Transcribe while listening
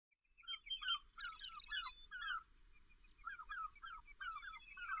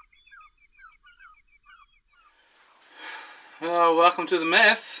Welcome to the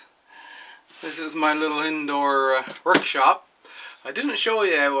mess. This is my little indoor workshop. I didn't show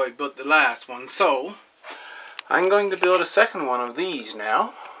you how I built the last one, so I'm going to build a second one of these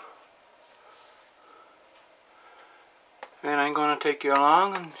now. And I'm going to take you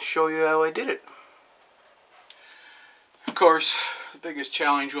along and show you how I did it. Of course, the biggest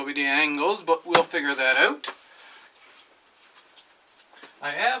challenge will be the angles, but we'll figure that out. I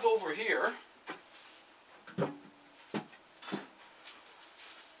have over here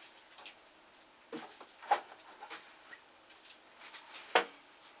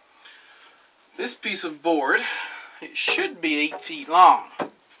this piece of board. It should be 8 feet long.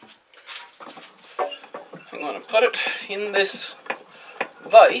 I'm going to put it in this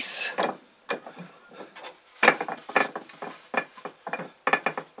vise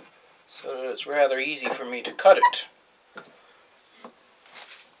so that it's rather easy for me to cut it.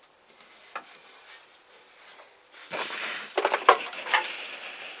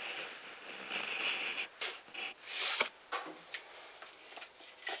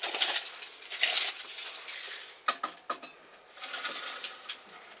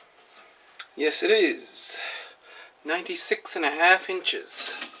 Yes, it is 96.5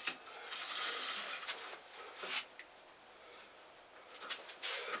 inches.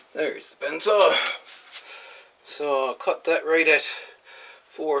 There's the pencil. So I'll cut that right at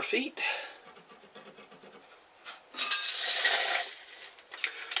 4 feet.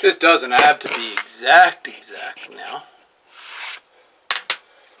 This doesn't have to be exact now,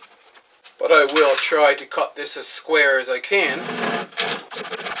 but I will try to cut this as square as I can.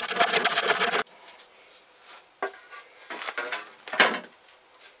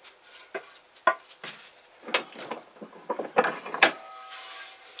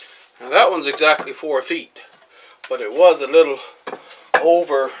 Now that one's exactly 4 feet, but it was a little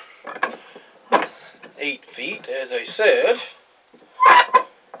over 8 feet, as I said.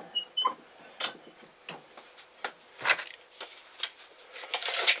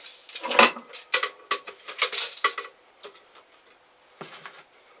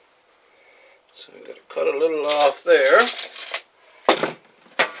 So I'm going to cut a little off there.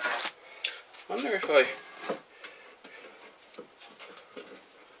 I wonder if I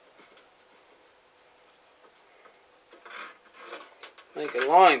make a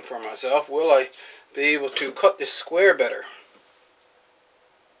line for myself, will I be able to cut this square better?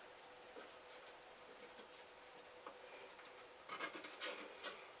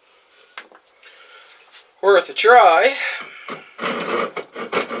 Worth a try.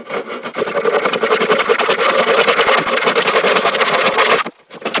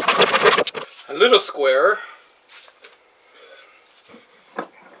 A little square.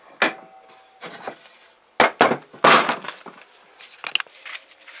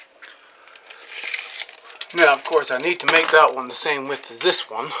 Now, of course, I need to make that one the same width as this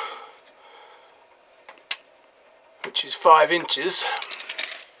one, which is 5 inches.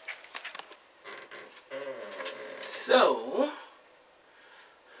 So,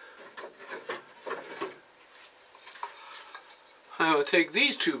 I will take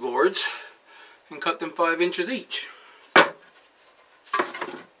these two boards and cut them 5 inches each.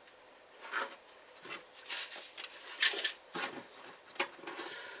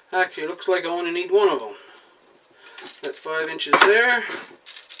 Actually, it looks like I only need one of them. That's 5 inches there,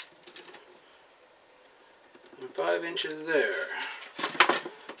 and 5 inches there.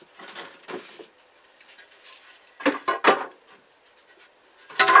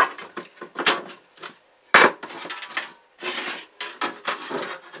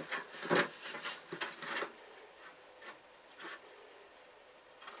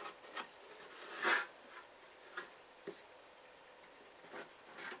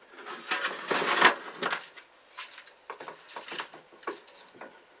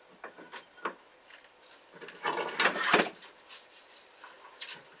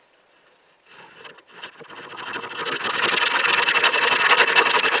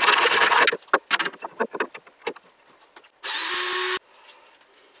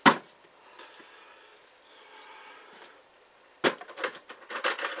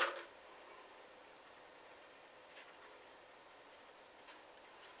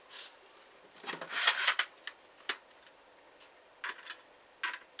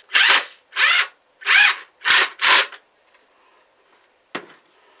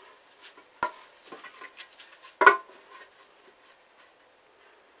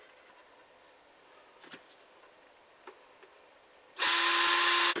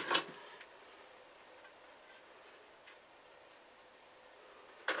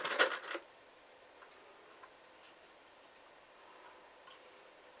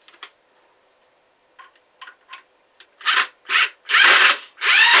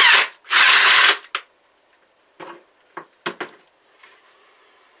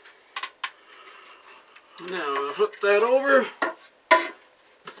 Now I'll flip that over.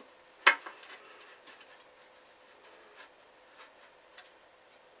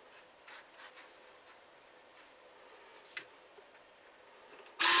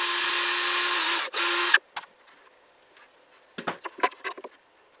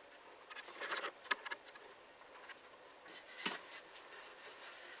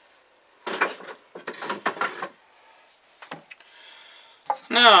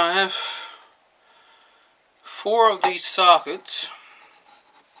 Now I have 4 of these sockets.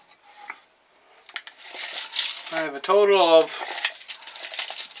 I have a total of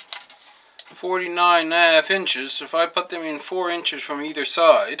 49.5 inches. So if I put them in 4 inches from either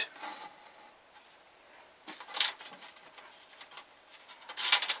side,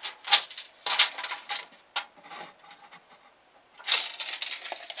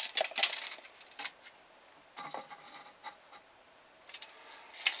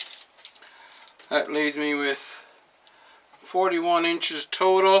 that leaves me with 41 inches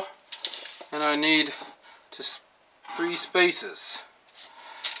total, and I need just 3 spaces.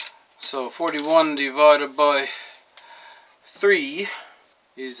 So 41 divided by 3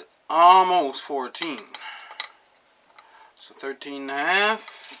 is almost 14. So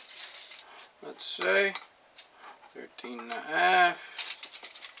 13.5, let's say, 13.5,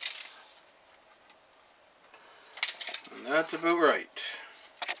 and that's about right.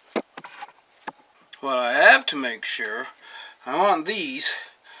 What I have to make sure, I want these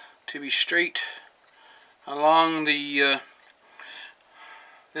to be straight along the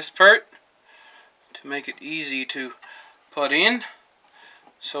this part to make it easy to put in.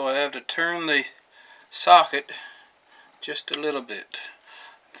 So I have to turn the socket just a little bit.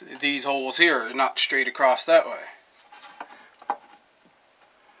 These holes here are not straight across that way.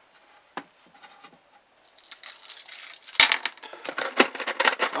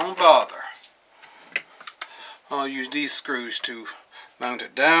 Don't bother. I'll use these screws to mount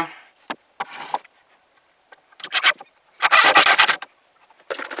it down.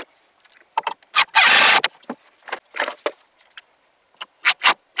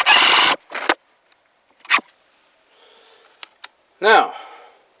 Now,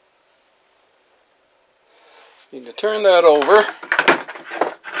 need to turn that over,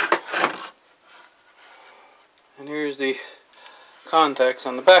 and here's the contacts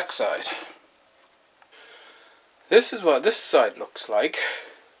on the back side. This is what this side looks like.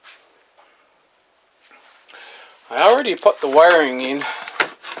 I already put the wiring in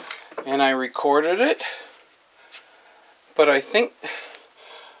and I recorded it, but I think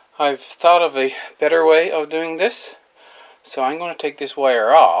I've thought of a better way of doing this. So I'm going to take this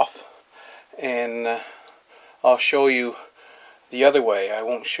wire off, and I'll show you the other way. I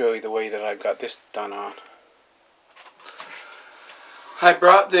won't show you the way that I've got this done on. I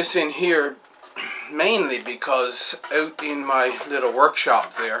brought this in here mainly because out in my little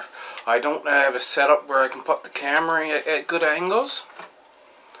workshop there, I don't have a setup where I can put the camera at good angles.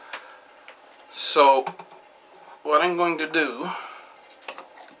 So what I'm going to do,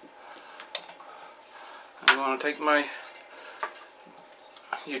 I'm going to take my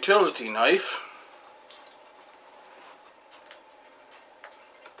utility knife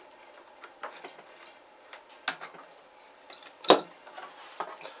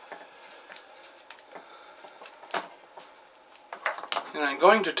and I'm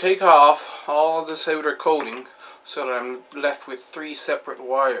going to take off all of this outer coating so that I'm left with 3 separate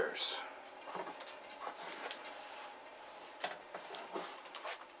wires.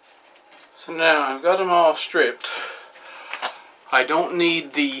 So now I've got them all stripped. I don't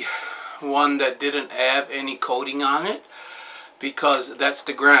need the one that didn't have any coating on it because that's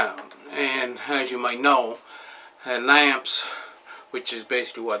the ground, and as you might know, lamps, which is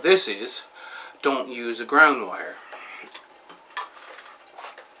basically what this is, don't use a ground wire.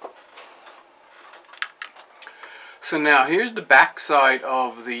 So now here's the back side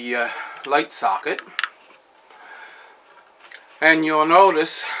of the light socket, and you'll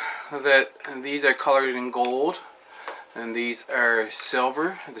notice that these are colored in gold and these are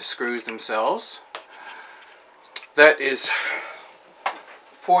silver, the screws themselves. That is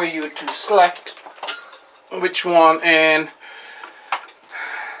for you to select which one, and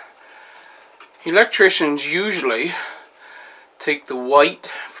electricians usually take the white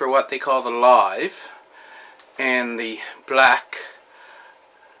for what they call the live and the black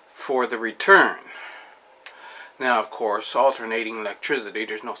for the return. Now of course, alternating electricity,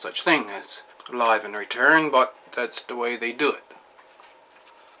 there's no such thing as live and return, but that's the way they do it.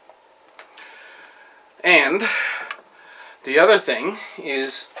 And the other thing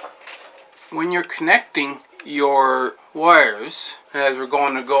is, when you're connecting your wires, as we're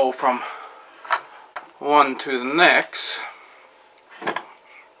going to go from one to the next.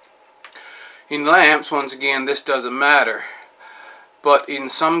 In lamps, once again, this doesn't matter, but in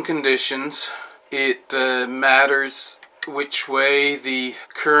some conditions it matters which way the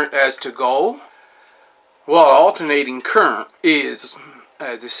current has to go. Well, alternating current is,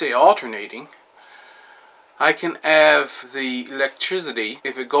 as they say, alternating. I can have the electricity,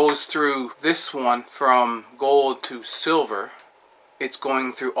 if it goes through this one from gold to silver, it's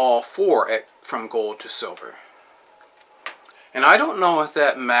going through all four from gold to silver. And I don't know if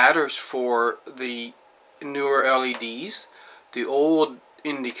that matters for the newer LEDs. The old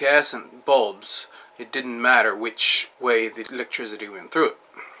incandescent bulbs, it didn't matter which way the electricity went through it.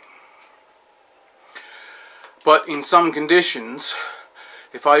 But in some conditions,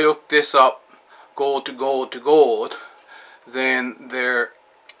 if I hook this up gold to gold to gold, then they're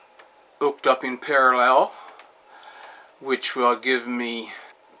hooked up in parallel, which will give me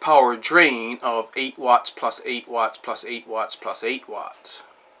power drain of 8 watts plus 8 watts plus 8 watts plus 8 watts.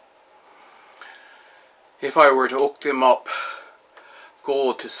 If I were to hook them up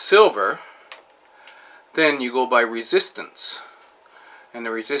gold to silver, then you go by resistance, and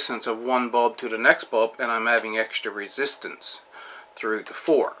the resistance of one bulb to the next bulb, and I'm having extra resistance through the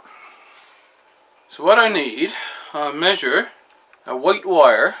four. So what I need, I measure a white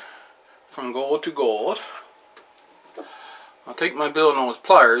wire from gold to gold. I'll take my billet nose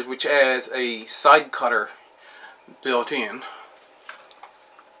pliers, which has a side cutter built in,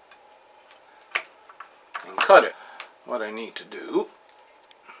 and cut it. What I need to do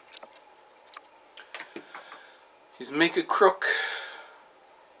is make a crook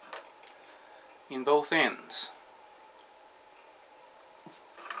in both ends.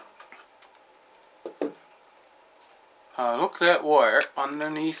 I'll hook that wire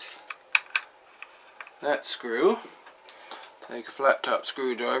underneath that screw. Take a flat top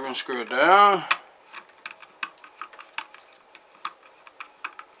screwdriver and screw it down.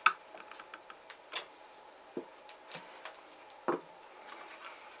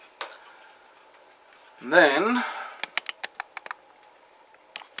 And then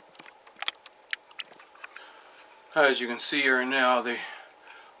as you can see here now, the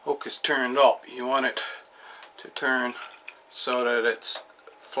hook is turned up. You want it to turn so that it's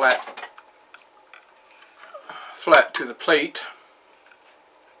flat to the plate,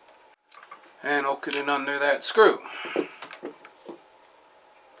 and hook it in under that screw.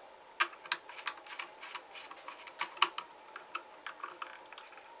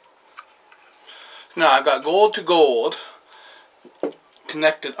 Now I've got gold to gold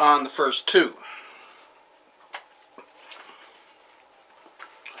connected on the first two.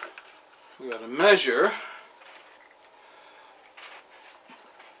 We got to measure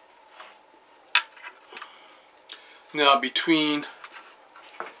now between,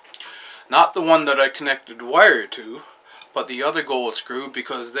 not the one that I connected the wire to, but the other gold screw,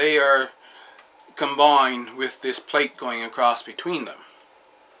 because they are combined with this plate going across between them.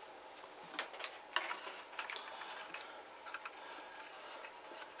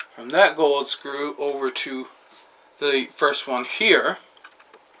 From that gold screw over to the first one here,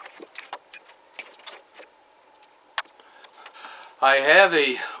 I have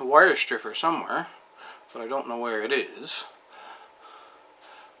a wire stripper somewhere, but I don't know where it is.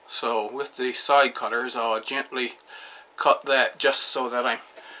 So with the side cutters, I'll gently cut that just so that I'm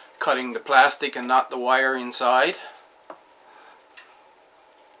cutting the plastic and not the wire inside.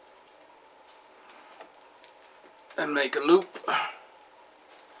 And make a loop.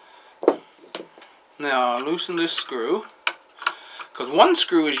 Now I'll loosen this screw, because one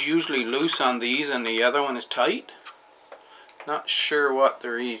screw is usually loose on these and the other one is tight. Not sure what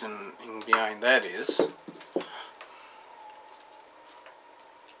the reason behind that is.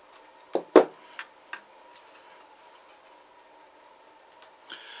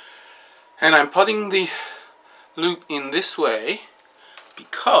 And I'm putting the loop in this way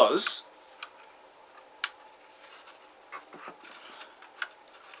because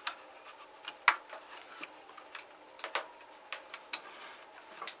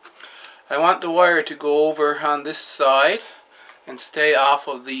I want the wire to go over on this side and stay off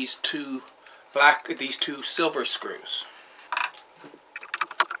of these two silver screws.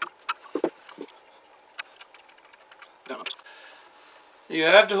 You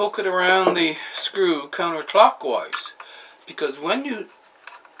have to hook it around the screw counterclockwise, because when you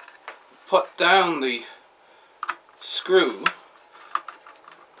put down the screw,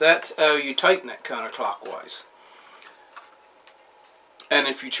 that's how you tighten it counterclockwise. And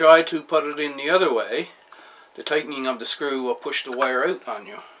if you try to put it in the other way, the tightening of the screw will push the wire out on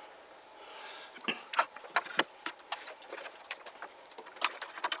you.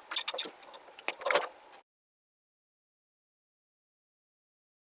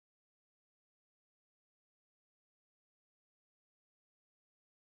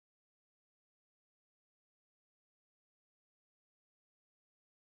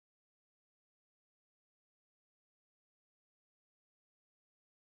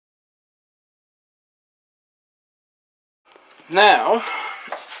 Now,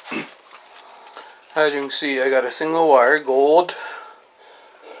 as you can see, I got a single wire, gold,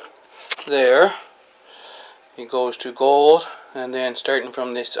 there. It goes to gold, and then starting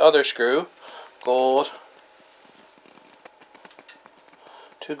from this other screw, gold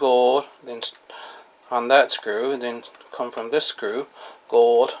to gold, then on that screw, and then come from this screw,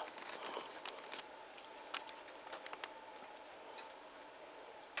 gold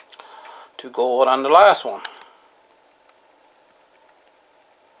to gold on the last one.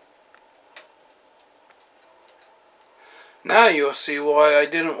 Now you'll see why I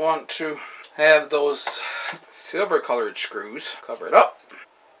didn't want to have those silver colored screws covered up.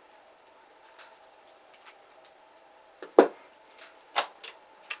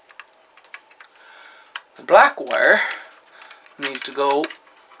 The black wire needs to go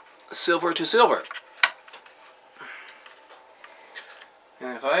silver to silver.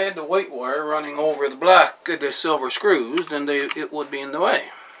 And if I had the white wire running over the silver screws, then it would be in the way.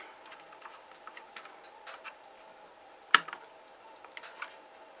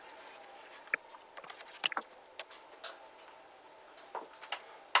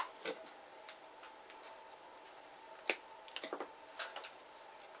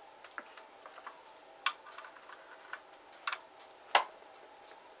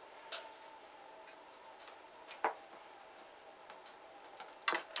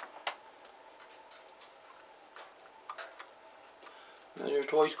 Measure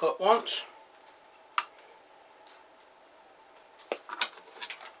twice, cut once.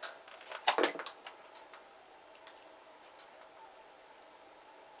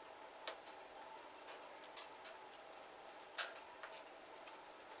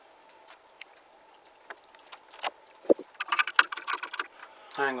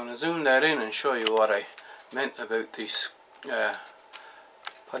 I'm going to zoom that in and show you what I meant about this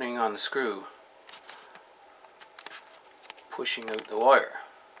putting on the screw, pushing out the wire.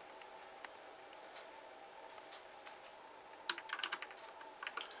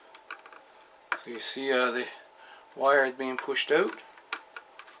 So you see how the wire is being pushed out?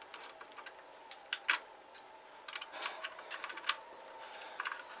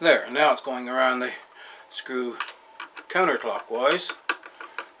 There, now it's going around the screw counterclockwise.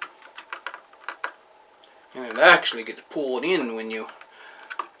 And it actually gets pulled in when you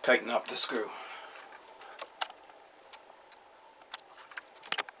tighten up the screw.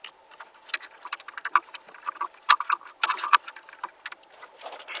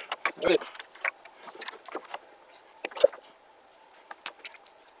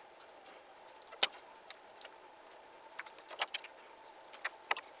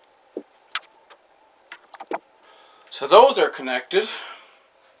 So those are connected.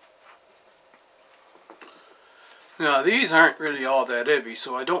 Now these aren't really all that heavy,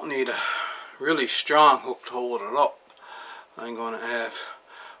 so I don't need a really strong hook to hold it up. I'm going to have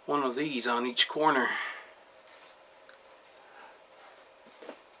one of these on each corner.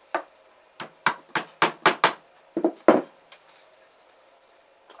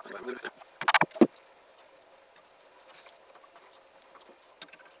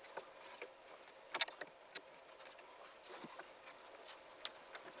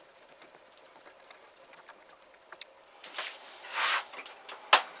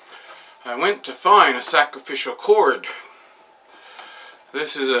 I went to find a sacrificial cord.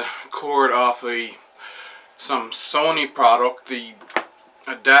 This is a cord off some Sony product, the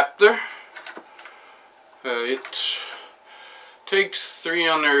adapter. It takes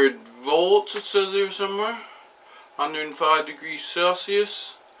 300 volts, it says here somewhere, 105 degrees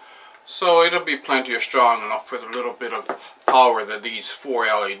Celsius. So it'll be plenty of strong enough for the little bit of power that these 4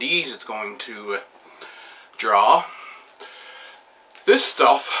 LEDs is going to draw. This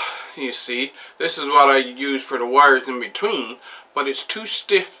stuff, you see, this is what I use for the wires in between, but it's too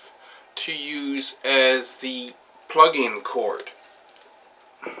stiff to use as the plug-in cord.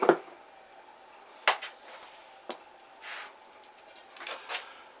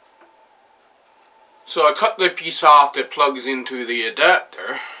 So I cut the piece off that plugs into the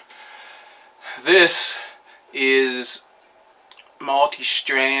adapter. This is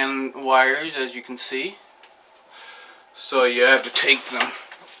multi-strand wires, as you can see. So you have to take them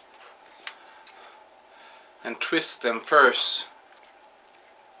and twist them first.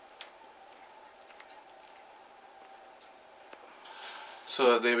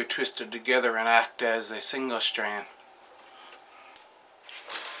 So that they be twisted together and act as a single strand.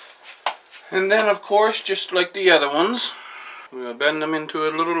 And then of course, just like the other ones, we'll bend them into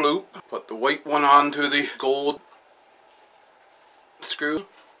a little loop. Put the white one onto the gold screw.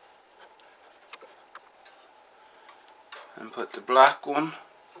 And put the black one.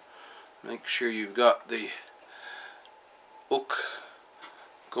 Make sure you've got the hook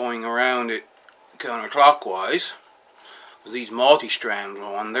going around it counterclockwise. These multi-strand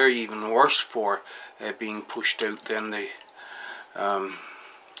ones, they're even worse for being pushed out than the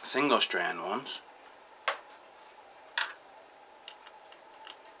single strand ones.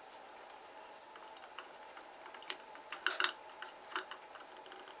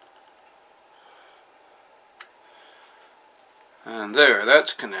 And there,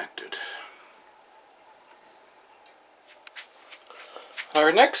 that's connected.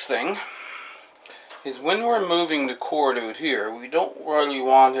 Our next thing is when we're moving the cord out here, we don't really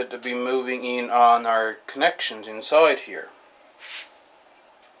want it to be moving in on our connections inside here.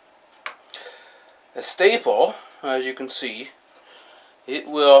 A staple, as you can see, it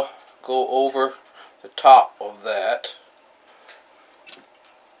will go over the top of that.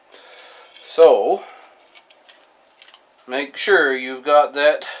 So make sure you've got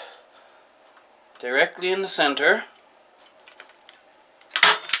that directly in the center.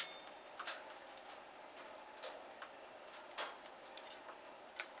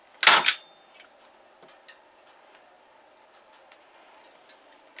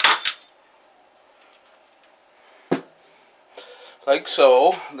 Like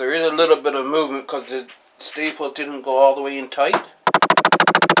so. There is a little bit of movement because the staple didn't go all the way in tight.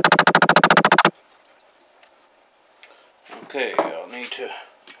 Okay, I'll need to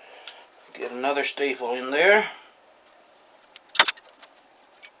get another staple in there.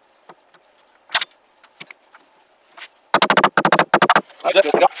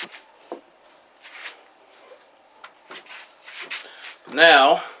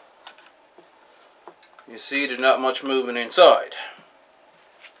 Now, you see there's not much movement inside.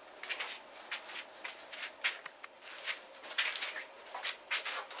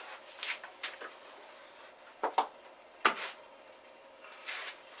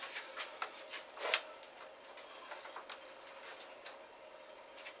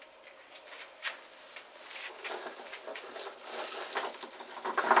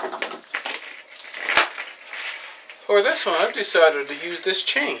 For this one, I've decided to use this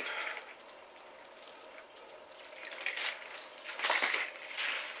chain.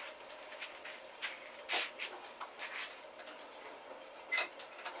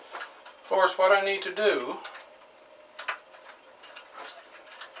 Of course, what I need to do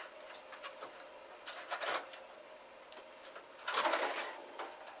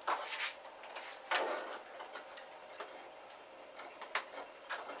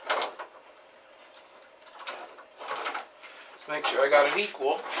is make sure I got it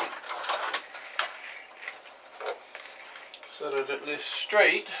equal so that it lifts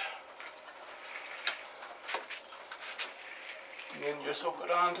straight. And then just hook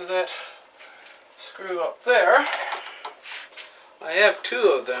it onto that screw up there. I have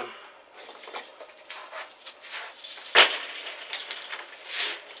two of them.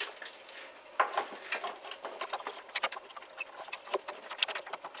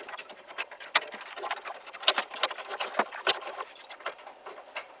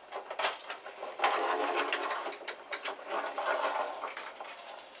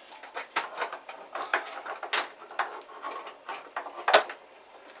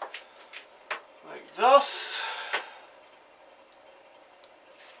 Like thus.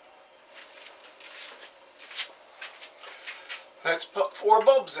 Let's put 4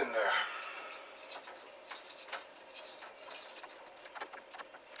 bulbs in there.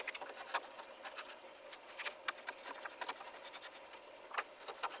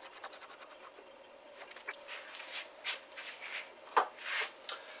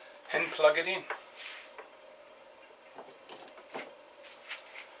 And plug it in.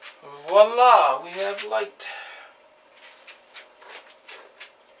 Voila, we have light.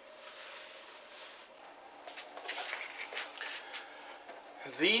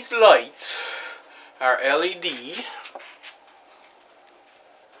 These lights are LED,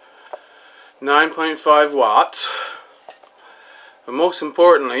 9.5 watts, but most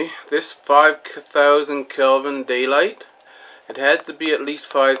importantly, this 5,000 Kelvin daylight, it has to be at least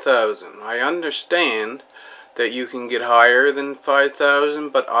 5,000. I understand that you can get higher than 5,000,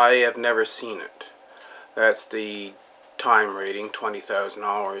 but I have never seen it. That's the time rating, 20,000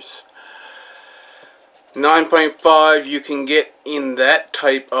 hours. 9.5 you can get in that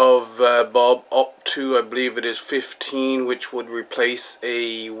type of bulb up to, I believe it is 15, which would replace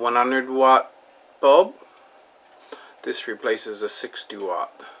a 100 watt bulb. This replaces a 60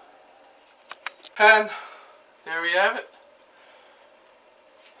 watt. And there we have it.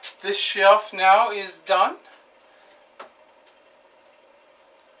 This shelf now is done.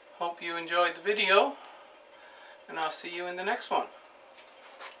 Hope you enjoyed the video, and I'll see you in the next one.